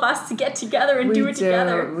all of us to get together and do it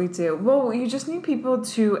together. We do. Well, you just need people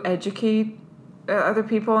to educate other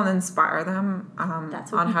people and inspire them on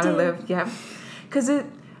how to live. Yeah. Because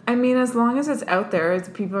as long as it's out there,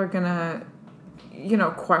 people are going to,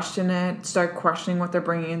 question it, start questioning what they're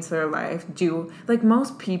bringing into their life.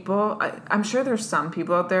 Most people, I'm sure there's some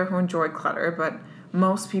people out there who enjoy clutter, but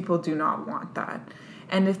most people do not want that.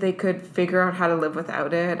 And if they could figure out how to live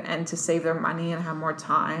without it and to save their money and have more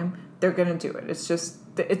time, they're going to do it.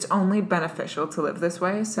 It's only beneficial to live this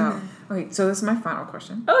way. So, Okay, so this is my final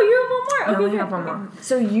question. Oh, you have one more? I only have one more.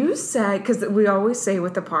 So you said, because we always say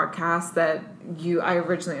with the podcast that I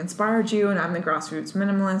originally inspired you and I'm the grassroots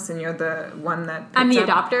minimalist and you're the one that... I'm the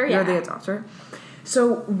adopter, You're the adopter.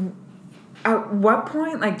 So at what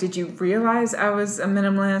point, did you realize I was a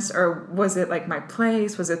minimalist, or was it my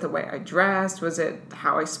place? Was it the way I dressed? Was it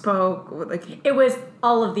how I spoke? It was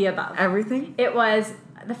all of the above. Everything? It was...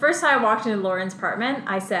 The first time I walked into Lauren's apartment,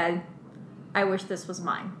 I said, I wish this was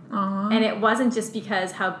mine. Aww. And it wasn't just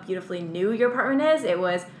because how beautifully new your apartment is, it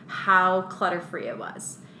was how clutter-free it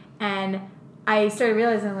was. And I started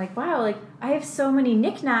realizing, wow, I have so many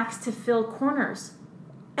knickknacks to fill corners.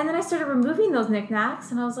 And then I started removing those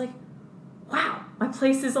knickknacks, and I was like, wow, my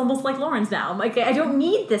place is almost like Lauren's now. I don't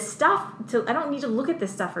need this stuff. I don't need to look at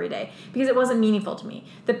this stuff every day because it wasn't meaningful to me.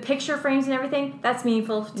 The picture frames and everything, that's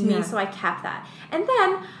meaningful to me, so I kept that. And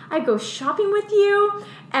then I'd go shopping with you,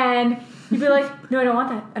 and you'd be like, no, I don't want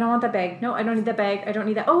that. I don't want that bag. No, I don't need that bag. I don't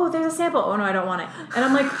need that. Oh, there's a sample. Oh, no, I don't want it. And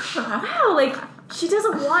I'm like, wow, she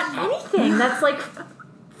doesn't want anything that's,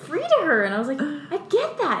 free to her. And I was like, I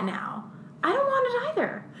get that now. I don't want it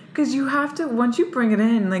either. Because you have to, once you bring it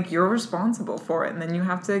in, you're responsible for it, and then you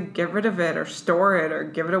have to get rid of it or store it or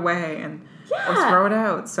give it away or throw it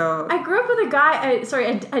out. So I grew up with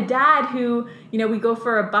a dad who, we go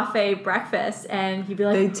for a buffet breakfast, and he'd be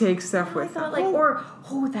like, they take stuff with them.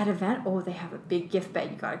 That event, they have a big gift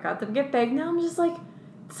bag. You gotta grab the gift bag. Now I'm just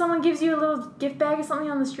someone gives you a little gift bag or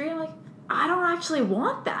something on the street. I'm like, I don't actually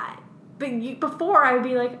want that. But before I would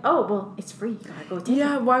be like, oh, well, it's free. You gotta go take it.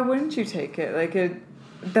 Yeah, why wouldn't you take it?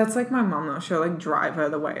 That's like my mom, though. She'll, drive out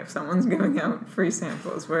of the way if someone's giving out free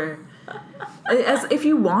samples. Where, if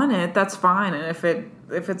you want it, that's fine. And if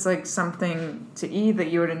it's, something to eat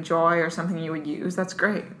that you would enjoy or something you would use, that's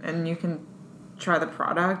great. And you can try the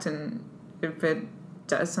product, and if it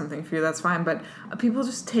does something for you, that's fine. But people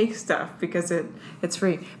just take stuff because it's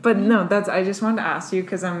free. But no, I just wanted to ask you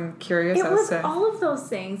because I'm curious. It was all of those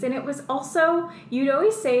things, and it was also, you'd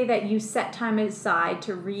always say that you set time aside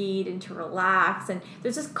to read and to relax, and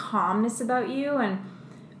there's this calmness about you. And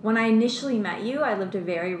when I initially met you, I lived a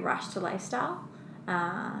very rushed lifestyle.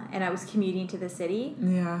 And I was commuting to the city.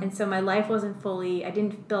 Yeah. And so my life wasn't I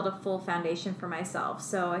didn't build a full foundation for myself.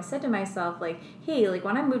 So I said to myself, hey,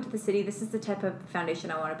 when I moved to the city, this is the type of foundation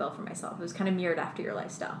I want to build for myself. It was kind of mirrored after your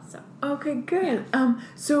lifestyle. So. Okay, good. Yeah.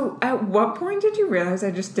 So at what point did you realize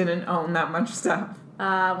I just didn't own that much stuff? When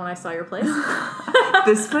I saw your place.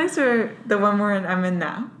 This place or the one I'm in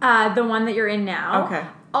now? The one that you're in now. Okay.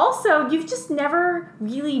 Also, you've just never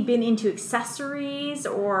really been into accessories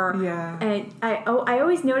or... Yeah. And I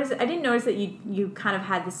always noticed... I didn't notice that you kind of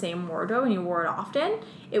had the same wardrobe and you wore it often.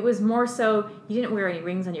 It was more so you didn't wear any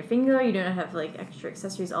rings on your finger. You didn't have, extra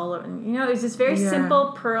accessories all over. It was just very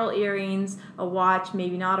simple pearl earrings, a watch,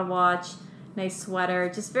 maybe not a watch, nice sweater,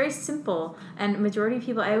 just very simple. And majority of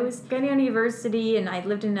people... I was getting out of university and I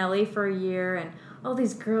lived in LA for a year, and all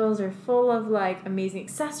these girls are full of like amazing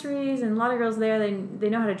accessories, and a lot of girls there, they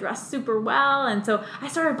know how to dress super well. And so I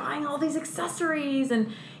started buying all these accessories,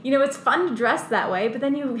 and it's fun to dress that way, but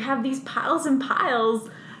then you have these piles and piles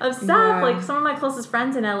of stuff. Yeah. Like some of my closest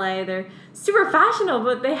friends in LA, they're super fashionable,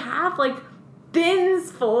 but they have like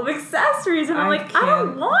bins full of accessories, and I'm like, I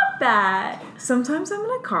don't want that. Sometimes I'm in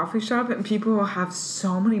a coffee shop and people will have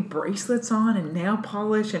so many bracelets on and nail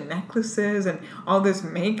polish and necklaces and all this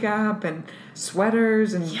makeup and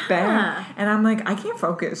sweaters and bag, and I'm like, I can't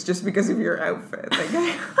focus just because of your outfit. Like,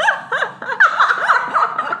 oh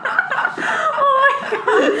my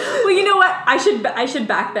god. Well, you know what? I should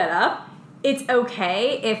back that up. It's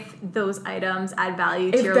okay if those items add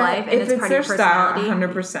value to your life and it's part of your personality.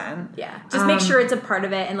 100%. Yeah. Just make sure it's a part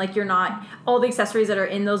of it, and like you're not all the accessories that are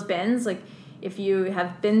in those bins, like if you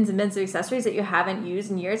have bins and bins of accessories that you haven't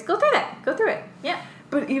used in years, go through that. Go through it. Yeah.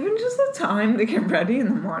 But even just the time to get ready in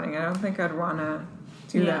the morning, I don't think I'd want to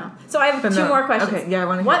do that. So I have two more questions. Okay, yeah, I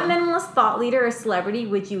want to What minimalist thought leader or celebrity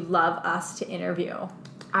would you love us to interview?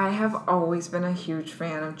 I have always been a huge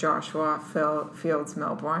fan of Joshua Fields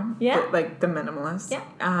Millburn. Yeah. The minimalist. Yeah.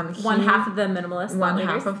 One half of the minimalist. One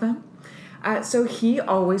half of them. So he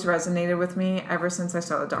always resonated with me ever since I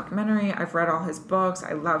saw the documentary. I've read all his books.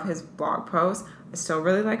 I love his blog posts. I still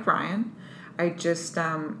really like Ryan. I just,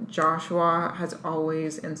 Joshua has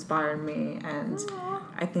always inspired me, and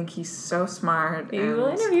I think he's so smart. Maybe we'll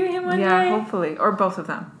interview him one day. Yeah, hopefully. Or both of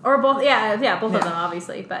them. Or both, both of them,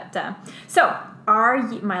 obviously. But, so,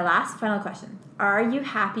 my last final question. Are you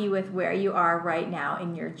happy with where you are right now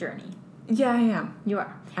in your journey? Yeah, I am. You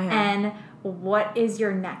are. I am. And what is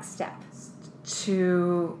your next step?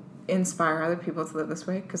 To inspire other people to live this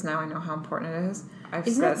way, because now I know how important it is.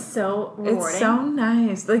 Isn't that so rewarding? It's so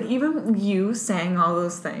nice. Like, even you saying all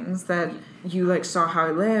those things that you, like, saw how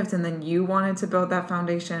I lived, and then you wanted to build that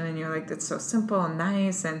foundation, and you're like, that's so simple and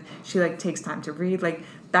nice, and she, like, takes time to read. Like,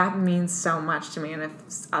 that means so much to me. And if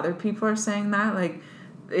other people are saying that, like,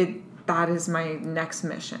 that is my next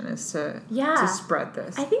mission, is to spread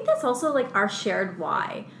this. I think that's also, like, our shared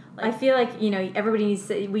why. I feel like, everybody needs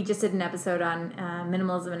to, we just did an episode on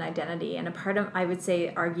minimalism and identity, and a part of my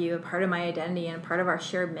identity and a part of our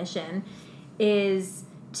shared mission is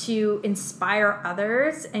to inspire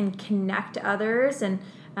others and connect others and,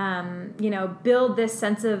 build this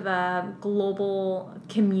sense of global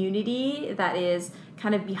community that is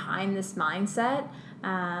kind of behind this mindset.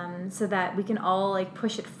 So that we can all like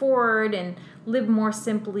push it forward and live more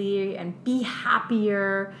simply and be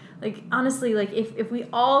happier. Like, honestly, like if we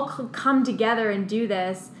all come together and do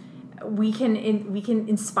this, we can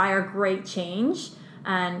inspire great change.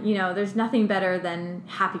 And there's nothing better than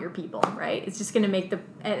happier people, right? It's just going to make the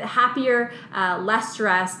happier, less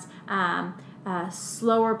stressed,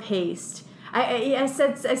 slower paced. I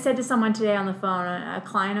said to someone today on the phone, a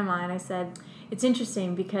client of mine, I said, it's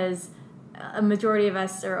interesting because a majority of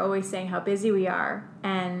us are always saying how busy we are,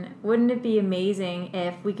 and wouldn't it be amazing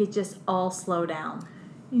if we could just all slow down?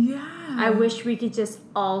 Yeah. I wish we could just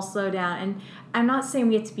all slow down. And I'm not saying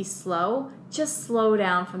we have to be slow, just slow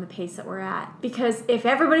down from the pace that we're at. Because if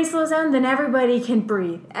everybody slows down, then everybody can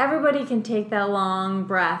breathe. Everybody can take that long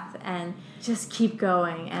breath and just keep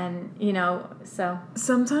going. And, so.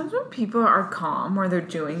 Sometimes when people are calm or they're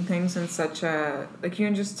doing things in such a, like, you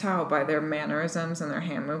can just tell by their mannerisms and their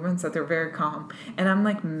hand movements that they're very calm. And I'm,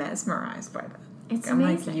 like, mesmerized by that. It's I'm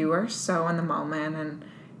amazing. like, you are so in the moment, and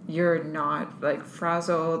you're not, like,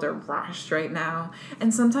 frazzled or rushed right now.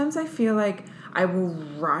 And sometimes I feel like I will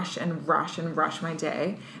rush my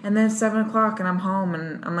day, and then it's 7 o'clock and I'm home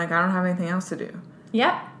and I'm like, I don't have anything else to do.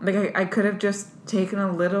 Yep. Like, I could have just taken a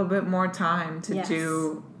little bit more time to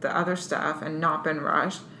do the other stuff and not been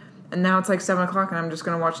rushed. And now it's like 7 o'clock and I'm just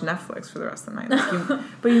going to watch Netflix for the rest of the night. Like,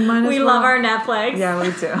 but you might as we love our Netflix. Yeah,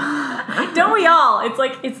 we do. Don't we all? It's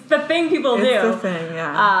like, it's the thing people do. It's the thing,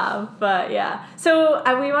 yeah. But yeah. So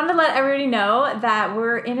we wanted to let everybody know that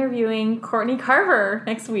we're interviewing Courtney Carver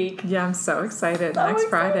next week. Yeah, I'm so excited. Next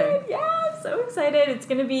Friday. Yeah, I'm so excited. It's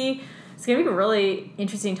gonna be a really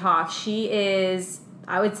interesting talk. She is,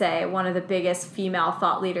 I would say, one of the biggest female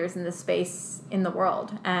thought leaders in this space in the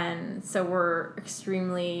world, and so we're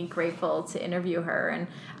extremely grateful to interview her and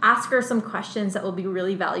ask her some questions that will be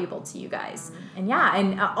really valuable to you guys.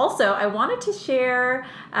 And also I wanted to share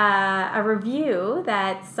a review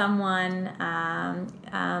that someone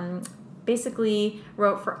basically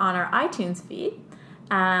wrote on our iTunes feed,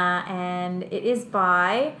 and it is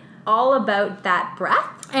by All About That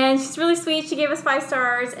Breath, and she's really sweet. She gave us 5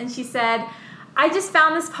 stars, and she said, I just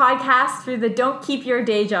found this podcast through the Don't Keep Your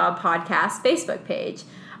Day Job podcast Facebook page.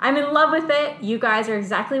 I'm in love with it. You guys are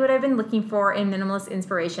exactly what I've been looking for in minimalist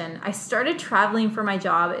inspiration. I started traveling for my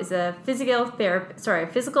job as a physical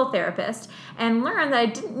therapist and learned that I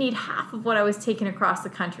didn't need half of what I was taking across the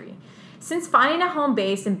country. Since finding a home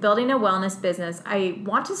base and building a wellness business, I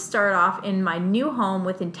want to start off in my new home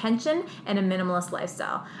with intention and a minimalist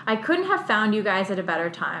lifestyle. I couldn't have found you guys at a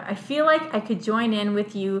better time. I feel like I could join in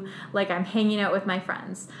with you like I'm hanging out with my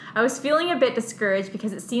friends. I was feeling a bit discouraged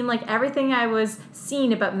because it seemed like everything I was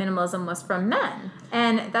seeing about minimalism was from men.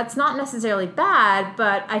 And that's not necessarily bad,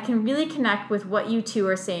 but I can really connect with what you two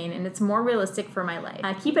are saying, and it's more realistic for my life.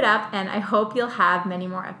 Keep it up, and I hope you'll have many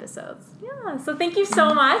more episodes. Yeah, so thank you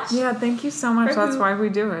so much. Yeah, thank you so much. That's why we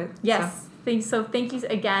do it. Yes. So thank you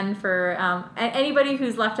again for anybody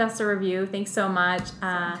who's left us a review. Thanks so much.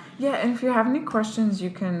 Yeah, and if you have any questions, you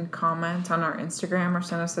can comment on our Instagram or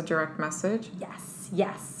send us a direct message.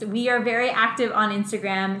 Yes. We are very active on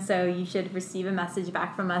Instagram, so you should receive a message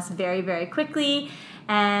back from us very, very quickly.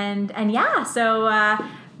 And yeah, so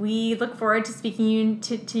we look forward to speaking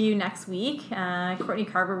to you next week. Courtney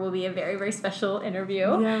Carver will be a very, very special interview.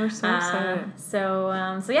 Yeah, we're so excited. So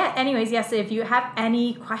yeah, anyways, yes, if you have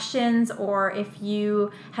any questions or if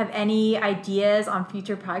you have any ideas on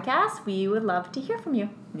future podcasts, we would love to hear from you.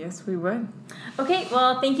 Yes, we would. Okay,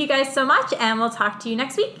 well, thank you guys so much, and we'll talk to you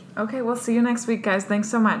next week. Okay, we'll see you next week, guys. Thanks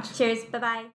so much. Cheers. Bye-bye.